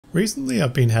Recently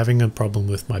I've been having a problem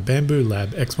with my Bambu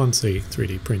Lab X1C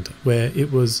 3D printer, where it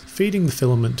was feeding the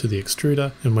filament to the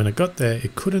extruder, and when it got there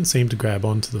it couldn't seem to grab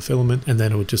onto the filament, and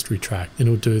then it would just retract, and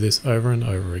it would do this over and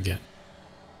over again.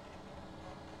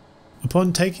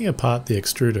 Upon taking apart the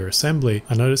extruder assembly,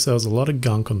 I noticed there was a lot of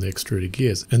gunk on the extruder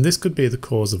gears, and this could be the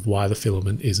cause of why the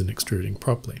filament isn't extruding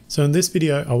properly. So in this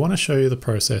video I want to show you the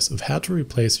process of how to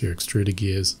replace your extruder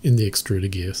gears in the extruder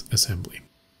gears assembly.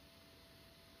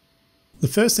 The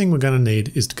first thing we're going to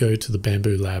need is to go to the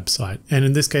Bambu Lab site, and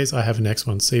in this case I have an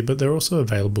X1C, but they're also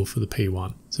available for the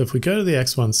P1. So if we go to the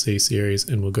X1C series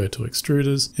and we'll go to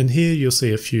extruders, and here you'll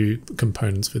see a few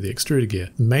components for the extruder gear.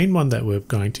 The main one that we're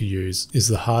going to use is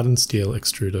the hardened steel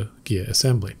extruder gear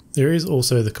assembly. There is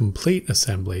also the complete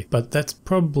assembly, but that's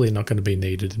probably not going to be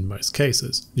needed in most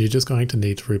cases. You're just going to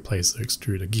need to replace the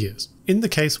extruder gears. In the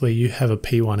case where you have a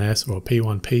P1S or a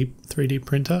P1P 3D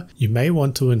printer, you may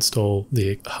want to install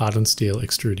the hardened steel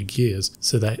extruder gears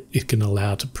so that it can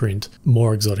allow to print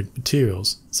more exotic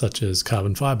materials, such as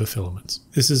carbon fiber filaments.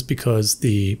 This is because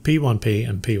the P1P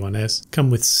and P1S come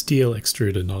with steel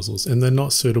extruder nozzles, and they're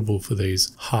not suitable for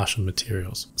these harsher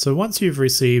materials. So once you've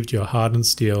received your hardened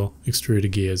steel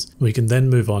extruder gears, we can then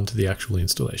move on to the actual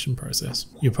installation process.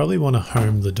 You probably want to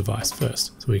home the device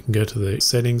first. So we can go to the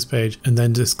settings page and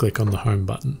then just click on the home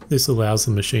button. This allows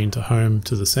the machine to home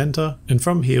to the center, and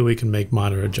from here we can make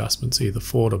minor adjustments either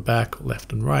forward or back, or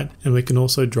left and right, and we can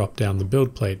also drop down the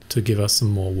build plate to give us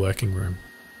some more working room.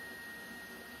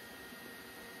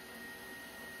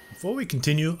 Before we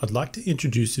continue, I'd like to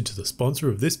introduce you to the sponsor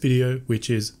of this video,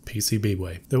 which is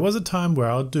PCBWay. There was a time where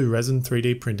I would do resin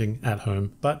 3D printing at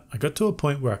home, but I got to a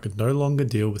point where I could no longer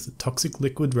deal with the toxic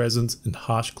liquid resins and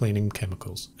harsh cleaning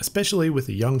chemicals, especially with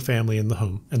a young family in the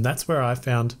home, and that's where I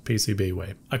found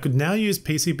PCBWay. I could now use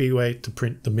PCBWay to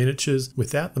print the miniatures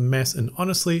without the mess, and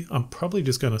honestly, I'm probably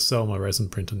just going to sell my resin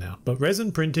printer now. But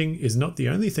resin printing is not the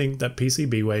only thing that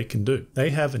PCBWay can do. They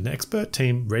have an expert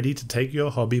team ready to take your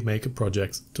hobby maker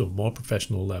projects to a more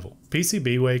professional level.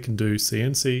 PCBWay can do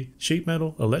CNC, sheet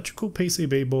metal, electrical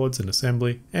PCB boards and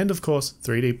assembly, and of course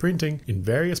 3D printing in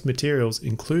various materials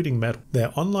including metal.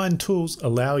 Their online tools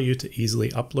allow you to easily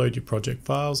upload your project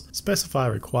files, specify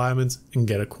requirements, and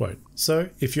get a quote. So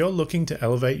if you're looking to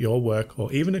elevate your work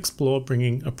or even explore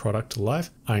bringing a product to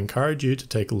life, I encourage you to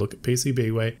take a look at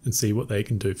PCBWay and see what they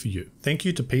can do for you. Thank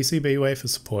you to PCBWay for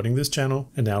supporting this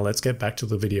channel, and now let's get back to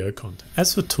the video content.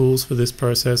 As for tools for this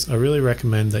process, I really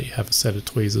recommend that you have a set of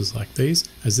tweezers like these,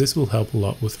 as this will help a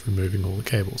lot with removing all the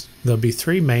cables. There'll be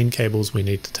three main cables we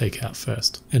need to take out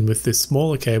first, and with this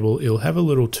smaller cable it'll have a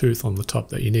little tooth on the top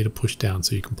that you need to push down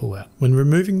so you can pull out. When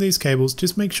removing these cables,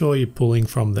 just make sure you're pulling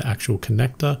from the actual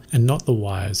connector and not the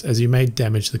wires, as you may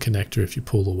damage the connector if you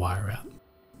pull the wire out.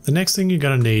 The next thing you're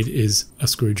going to need is a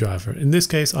screwdriver. In this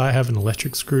case I have an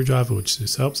electric screwdriver, which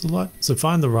just helps a lot. So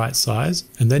find the right size,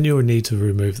 and then you'll need to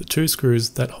remove the two screws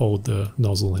that hold the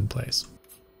nozzle in place.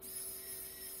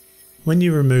 When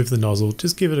you remove the nozzle,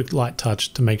 just give it a light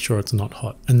touch to make sure it's not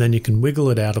hot, and then you can wiggle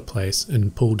it out of place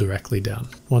and pull directly down.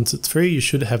 Once it's free, you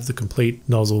should have the complete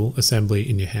nozzle assembly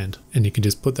in your hand, and you can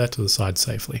just put that to the side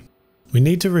safely. We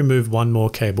need to remove one more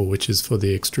cable, which is for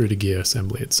the extruder gear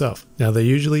assembly itself. Now there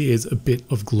usually is a bit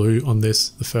of glue on this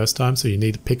the first time, so you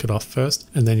need to pick it off first,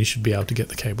 and then you should be able to get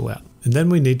the cable out. And then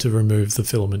we need to remove the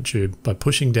filament tube by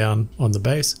pushing down on the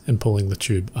base and pulling the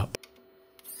tube up.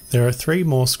 There are three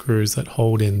more screws that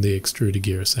hold in the extruder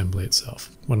gear assembly itself.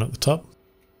 One at the top,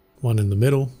 one in the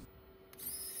middle,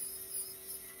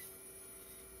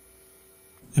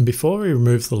 and before we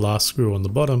remove the last screw on the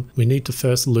bottom, we need to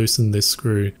first loosen this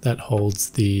screw that holds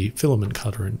the filament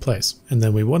cutter in place. And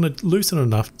then we want to loosen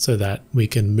enough so that we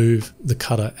can move the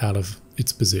cutter out of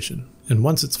its position. And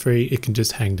once it's free, it can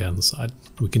just hang down the side.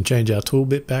 We can change our tool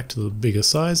bit back to the bigger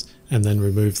size and then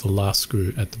remove the last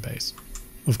screw at the base.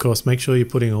 Of course, make sure you're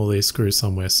putting all these screws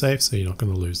somewhere safe so you're not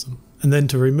going to lose them. And then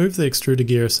to remove the extruder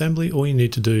gear assembly, all you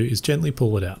need to do is gently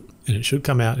pull it out, and it should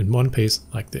come out in one piece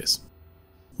like this.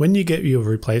 When you get your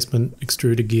replacement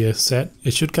extruder gear set,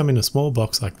 it should come in a small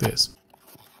box like this.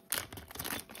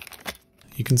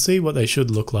 You can see what they should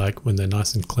look like when they're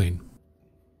nice and clean.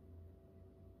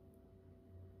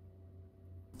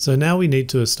 So now we need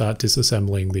to start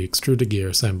disassembling the extruder gear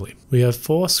assembly. We have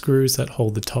 4 screws that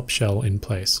hold the top shell in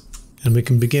place, and we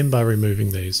can begin by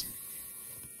removing these.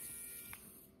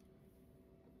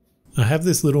 I have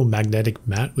this little magnetic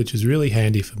mat, which is really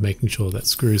handy for making sure that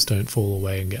screws don't fall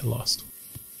away and get lost.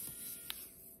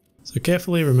 So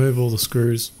carefully remove all the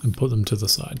screws and put them to the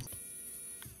side.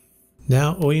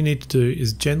 Now all you need to do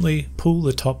is gently pull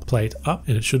the top plate up,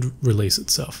 and it should release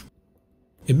itself.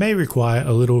 It may require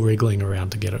a little wriggling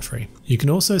around to get it free. You can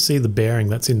also see the bearing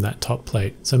that's in that top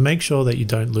plate, so make sure that you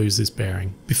don't lose this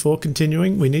bearing. Before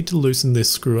continuing, we need to loosen this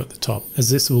screw at the top, as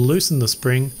this will loosen the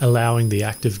spring, allowing the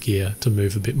active gear to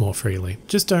move a bit more freely.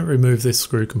 Just don't remove this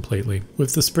screw completely.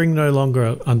 With the spring no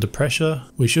longer under pressure,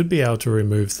 we should be able to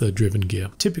remove the driven gear.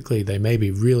 Typically, they may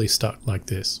be really stuck like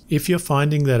this. If you're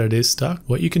finding that it is stuck,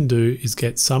 what you can do is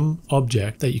get some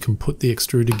object that you can put the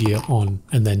extruder gear on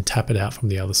and then tap it out from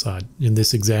the other side. In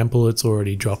this example, it's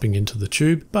already dropping into the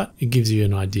tube, but it gives you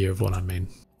an idea of what I mean.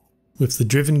 With the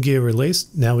driven gear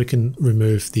released, now we can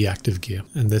remove the active gear.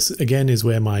 And this again is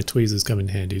where my tweezers come in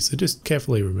handy, so just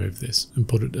carefully remove this and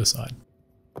put it aside.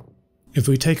 If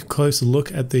we take a closer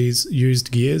look at these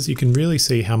used gears, you can really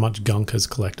see how much gunk has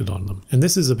collected on them. And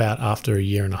this is about after 1.5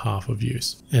 years of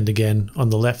use. And again, on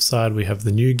the left side we have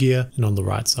the new gear, and on the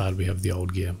right side we have the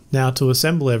old gear. Now to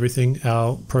assemble everything,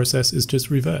 our process is just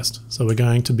reversed. So we're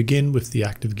going to begin with the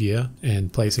active gear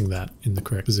and placing that in the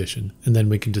correct position. And then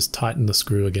we can just tighten the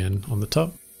screw again on the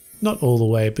top. Not all the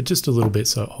way, but just a little bit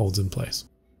so it holds in place.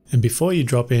 And before you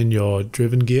drop in your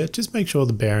driven gear, just make sure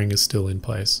the bearing is still in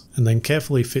place, and then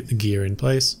carefully fit the gear in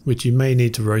place, which you may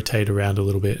need to rotate around a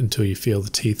little bit until you feel the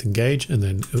teeth engage, and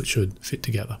then it should fit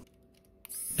together.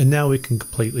 And now we can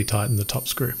completely tighten the top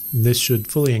screw. This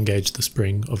should fully engage the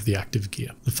spring of the active gear.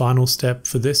 The final step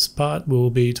for this part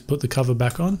will be to put the cover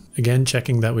back on. Again,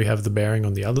 checking that we have the bearing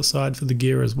on the other side for the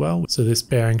gear as well. So this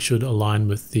bearing should align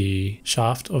with the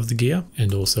shaft of the gear,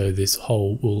 and also this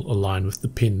hole will align with the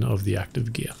pin of the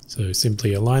active gear. So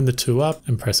simply align the two up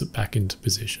and press it back into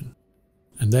position.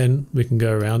 And then we can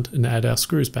go around and add our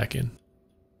screws back in.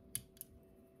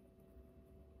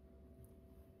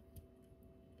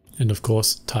 And of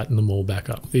course, tighten them all back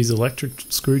up. These electric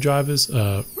screwdrivers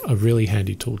are a really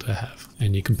handy tool to have,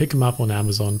 and you can pick them up on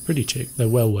Amazon pretty cheap. They're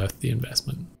well worth the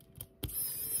investment.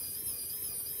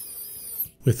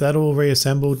 With that all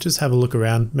reassembled, just have a look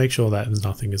around, make sure that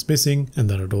nothing is missing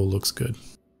and that it all looks good.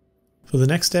 For the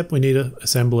next step, we need to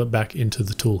assemble it back into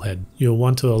the tool head. You'll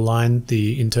want to align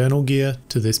the internal gear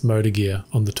to this motor gear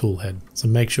on the tool head. So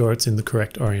make sure it's in the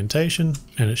correct orientation,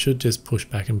 and it should just push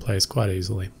back in place quite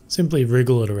easily. Simply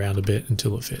wriggle it around a bit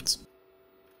until it fits.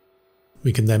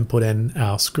 We can then put in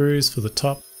our screws for the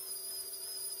top,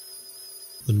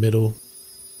 the middle,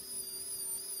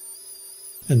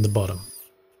 and the bottom.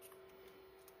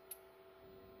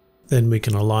 Then we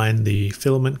can align the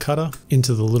filament cutter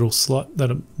into the little slot that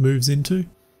it moves into.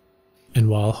 And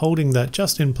while holding that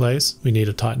just in place, we need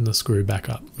to tighten the screw back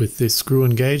up. With this screw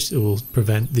engaged, it will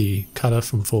prevent the cutter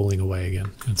from falling away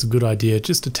again. It's a good idea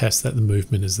just to test that the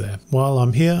movement is there. While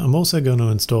I'm here, I'm also going to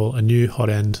install a new hot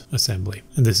end assembly.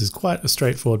 And this is quite a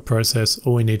straightforward process.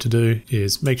 All we need to do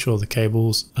is make sure the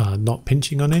cables are not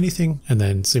pinching on anything, and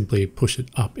then simply push it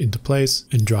up into place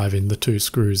and drive in the two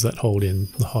screws that hold in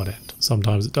the hot end.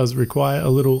 Sometimes it does require a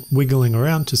little wiggling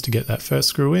around just to get that first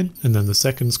screw in, and then the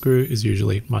second screw is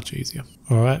usually much easier.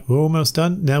 Alright, we're almost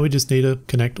done. Now we just need to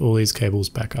connect all these cables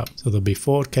back up. So there'll be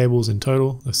 4 cables in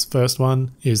total. This first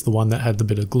one is the one that had the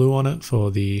bit of glue on it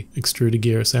for the extruder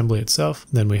gear assembly itself.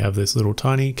 Then we have this little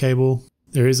tiny cable.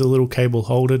 There is a little cable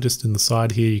holder just in the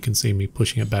side here. You can see me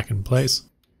pushing it back in place.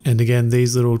 And again,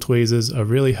 these little tweezers are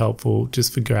really helpful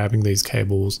just for grabbing these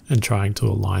cables and trying to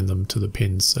align them to the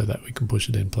pins so that we can push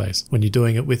it in place. When you're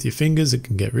doing it with your fingers, it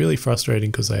can get really frustrating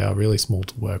because they are really small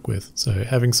to work with. So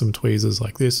having some tweezers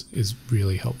like this is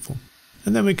really helpful.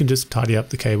 And then we can just tidy up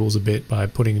the cables a bit by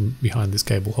putting them behind this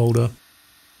cable holder.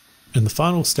 And the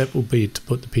final step will be to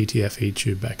put the PTFE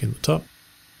tube back in the top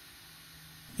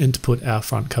and to put our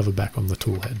front cover back on the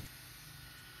tool head,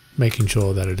 making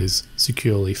sure that it is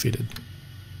securely fitted.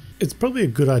 It's probably a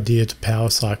good idea to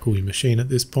power cycle your machine at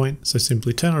this point, so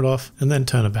simply turn it off and then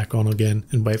turn it back on again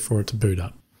and wait for it to boot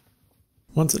up.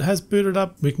 Once it has booted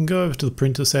up, we can go over to the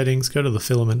printer settings, go to the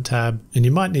filament tab, and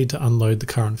you might need to unload the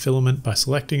current filament by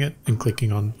selecting it and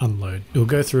clicking on unload. It will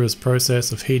go through this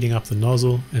process of heating up the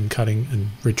nozzle and cutting and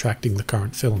retracting the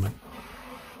current filament.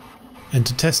 And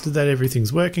to test that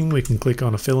everything's working, we can click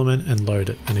on a filament and load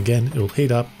it. And again, it will heat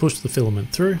up, push the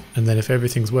filament through, and then if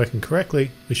everything's working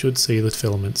correctly, we should see the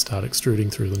filament start extruding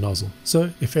through the nozzle.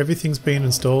 So if everything's been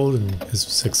installed and is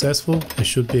successful, it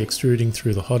should be extruding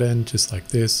through the hot end just like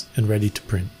this and ready to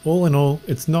print. All in all,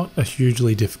 it's not a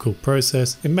hugely difficult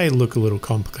process. It may look a little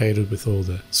complicated with all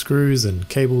the screws and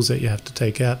cables that you have to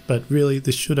take out, but really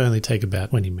this should only take about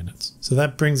 20 minutes. So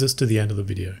that brings us to the end of the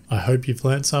video. I hope you've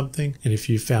learned something, and if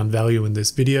you found value in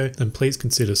this video, then please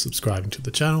consider subscribing to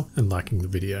the channel and liking the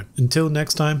video. Until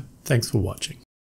next time, thanks for watching.